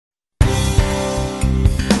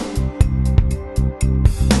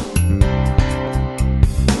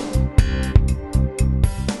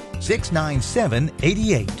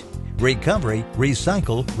69788. Recovery,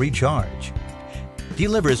 Recycle, Recharge.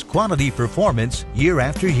 Delivers quality performance year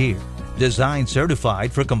after year. Designed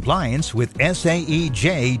certified for compliance with SAE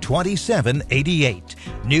J2788.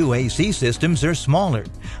 New AC systems are smaller.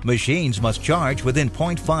 Machines must charge within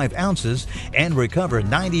 0.5 ounces and recover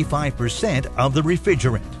 95% of the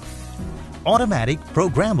refrigerant. Automatic,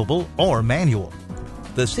 programmable, or manual.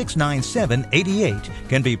 The 69788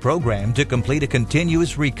 can be programmed to complete a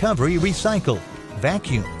continuous recovery, recycle,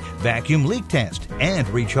 vacuum leak test, and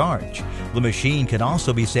recharge. The machine can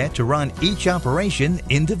also be set to run each operation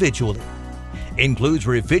individually. Includes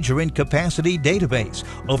refrigerant capacity database,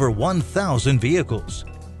 over 1,000 vehicles.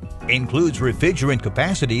 Includes refrigerant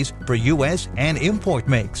capacities for U.S. and import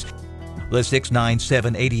makes. The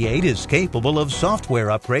 69788 is capable of software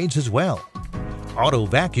upgrades as well. Auto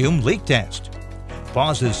vacuum leak test.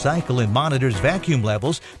 Pauses cycle and monitors vacuum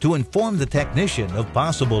levels to inform the technician of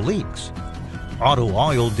possible leaks. Auto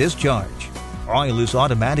oil discharge. Oil is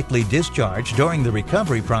automatically discharged during the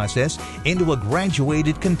recovery process into a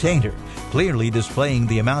graduated container, clearly displaying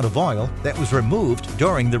the amount of oil that was removed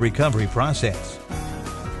during the recovery process.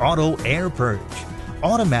 Auto Air Purge.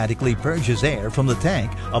 Automatically purges air from the tank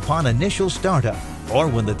upon initial startup or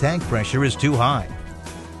when the tank pressure is too high.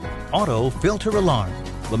 Auto Filter Alarm.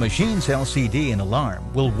 The machine's LCD and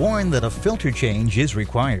alarm will warn that a filter change is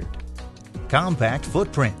required. Compact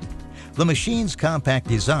footprint. The machine's compact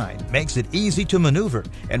design makes it easy to maneuver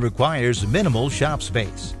and requires minimal shop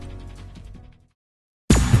space.